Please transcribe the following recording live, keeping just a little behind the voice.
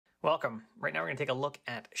Welcome. Right now we're going to take a look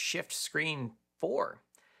at Shiftscreen 4.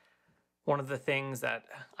 One of the things that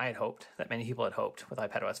I had hoped, that many people had hoped with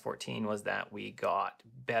iPadOS 14 was that we got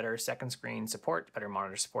better second screen support, better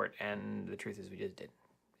monitor support, and the truth is we just didn't.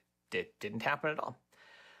 It didn't happen at all.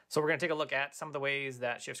 So we're going to take a look at some of the ways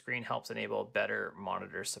that Shiftscreen helps enable better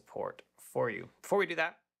monitor support for you. Before we do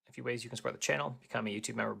that, a few ways you can support the channel. Become a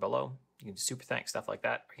YouTube member below. You can do super thanks, stuff like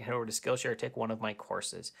that. Or you can head over to Skillshare, take one of my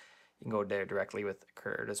courses. You can go there directly with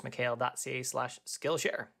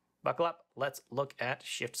curtismchale.ca/Skillshare. Buckle up. Let's look at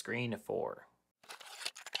Shiftscreen 4.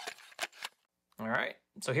 All right,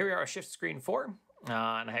 so here we are, Shiftscreen 4, and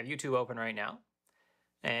I have YouTube open right now.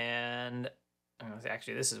 And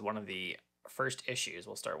actually, this is one of the first issues.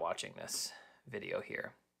 We'll start watching this video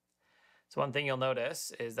here. So one thing you'll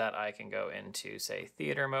notice is that I can go into, say,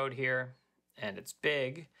 theater mode here, and it's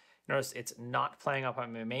big. Notice it's not playing up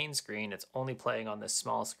on my main screen, it's only playing on this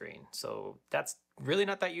small screen. So that's really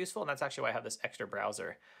not that useful, and that's actually why I have this extra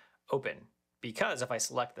browser open. Because if I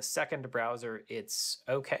select the second browser, it's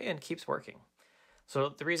okay and keeps working. So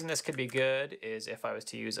the reason this could be good is if I was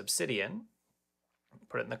to use Obsidian,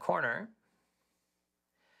 put it in the corner,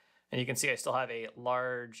 and you can see I still have a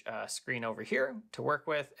large screen over here to work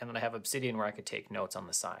with, and then I have Obsidian where I could take notes on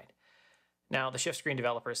the side. Now, the Shiftscreen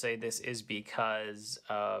developers say this is because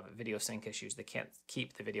of video sync issues. They can't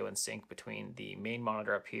keep the video in sync between the main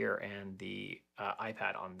monitor up here and the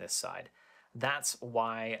iPad on this side. That's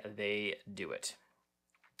why they do it.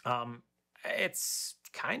 It's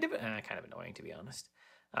kind of annoying, to be honest.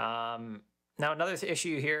 Now, another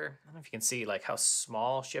issue here, I don't know if you can see like how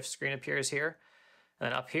small Shiftscreen appears here. And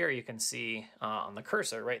then up here, you can see on the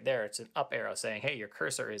cursor right there, it's an up arrow saying, hey, your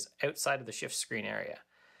cursor is outside of the Shiftscreen area.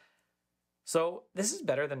 So this is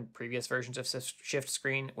better than previous versions of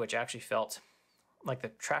Shiftscreen, which actually felt like the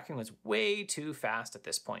tracking was way too fast at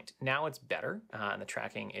this point. Now it's better, and the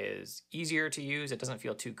tracking is easier to use. It doesn't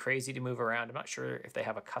feel too crazy to move around. I'm not sure if they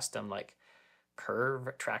have a custom like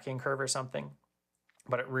tracking curve or something,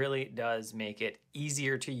 but it really does make it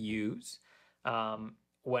easier to use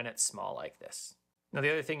when it's small like this. Now, the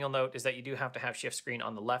other thing you'll note is that you do have to have Shiftscreen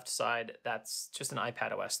on the left side. That's just an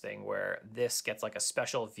iPadOS thing where this gets like a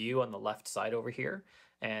special view on the left side over here,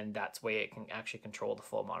 and that's way it can actually control the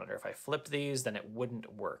full monitor. If I flipped these, then it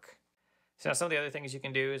wouldn't work. So now some of the other things you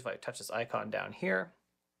can do is if I touch this icon down here,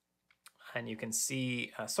 and you can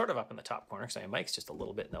see sort of up in the top corner, because my mic's just a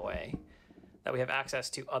little bit in the way, that we have access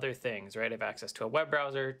to other things, right? I have access to a web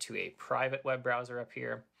browser, to a private web browser up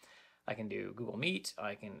here. I can do Google Meet,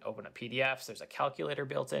 I can open up PDFs, there's a calculator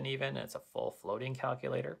built in even, and it's a full floating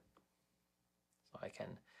calculator. So I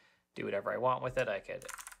can do whatever I want with it. Can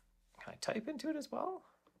I type into it as well?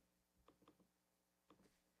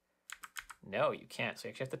 No, you can't, so you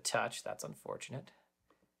actually have to touch, that's unfortunate.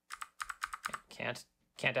 Can't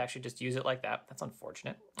actually just use it like that, that's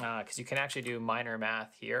unfortunate. Because you can actually do minor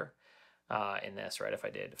math here. In this, right? If I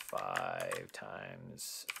did 5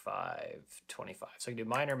 times 5, 25. So you can do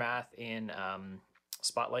minor math in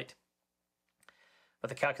Spotlight, but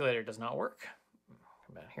the calculator does not work.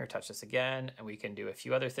 Come down here, touch this again, and we can do a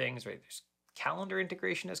few other things, right? There's calendar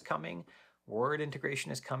integration is coming, Word integration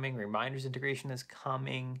is coming, reminders integration is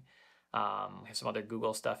coming. We have some other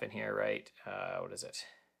Google stuff in here, right? What is it?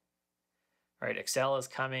 All right, Excel is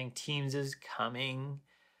coming, Teams is coming.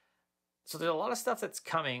 So there's a lot of stuff that's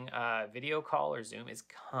coming. Video call or Zoom is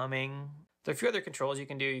coming. There are a few other controls you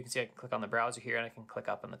can do. You can see I can click on the browser here and I can click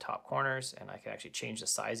up in the top corners and I can actually change the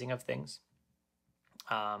sizing of things.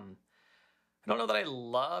 I don't know that I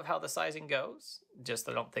love how the sizing goes. Just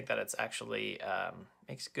I don't think that it's actually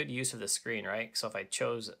makes good use of the screen, right? So if I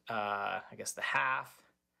chose, I guess the half,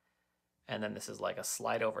 and then this is like a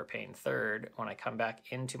slide over pane third, when I come back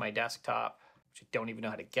into my desktop, which I don't even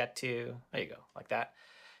know how to get to, there you go, like that.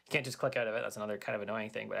 You can't just click out of it. That's another kind of annoying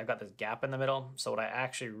thing, but I've got this gap in the middle. So what I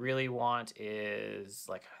actually really want is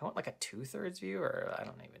I want like a 2/3 view, or I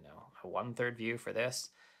don't even know, a 1/3 view for this.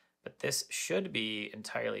 But this should be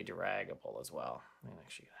entirely draggable as well. I'm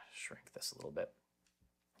actually gonna shrink this a little bit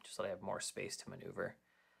just so I have more space to maneuver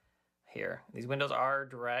here. These windows are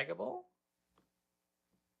draggable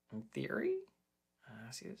in theory.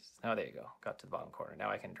 See this? Oh, there you go. Got to the bottom corner. Now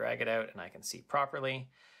I can drag it out and I can see properly.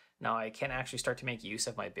 Now I can actually start to make use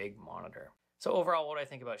of my big monitor. So overall, what do I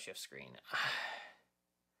think about Shiftscreen?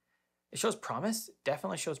 It shows promise, it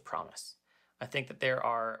definitely shows promise. I think that there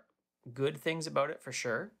are good things about it for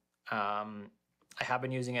sure. I have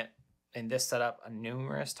been using it in this setup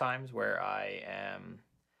numerous times where I am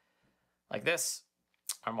like this.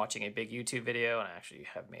 I'm watching a big YouTube video and I actually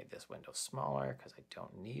have made this window smaller because I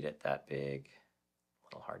don't need it that big. A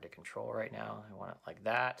little hard to control right now. I want it like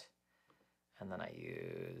that. and then I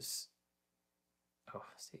use, oh,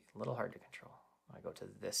 see, a little hard to control. I go to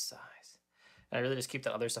this size. And I really just keep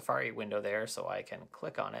the other Safari window there so I can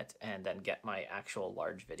click on it and then get my actual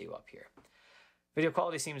large video up here. Video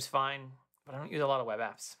quality seems fine, but I don't use a lot of web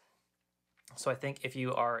apps. So I think if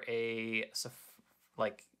you are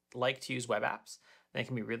like to use web apps, then it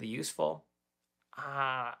can be really useful.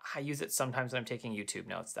 I use it sometimes when I'm taking YouTube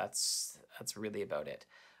notes. That's really about it.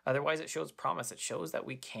 Otherwise, it shows promise. It shows that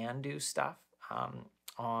we can do stuff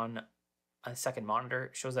on a second monitor.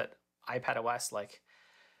 It shows that iPad OS, like,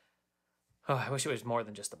 oh, I wish it was more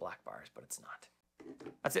than just the black bars, but it's not.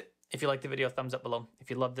 That's it. If you liked the video, thumbs up below. If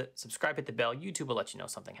you loved it, subscribe, hit the bell. YouTube will let you know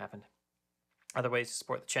something happened. Other ways to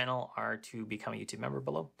support the channel are to become a YouTube member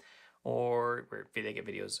below, or where they get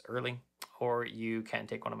videos early, or you can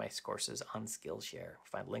take one of my courses on Skillshare.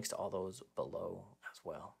 Find links to all those below as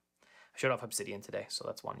well. I showed off Obsidian today, so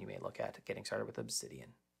that's one you may look at, getting started with Obsidian.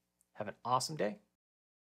 Have an awesome day.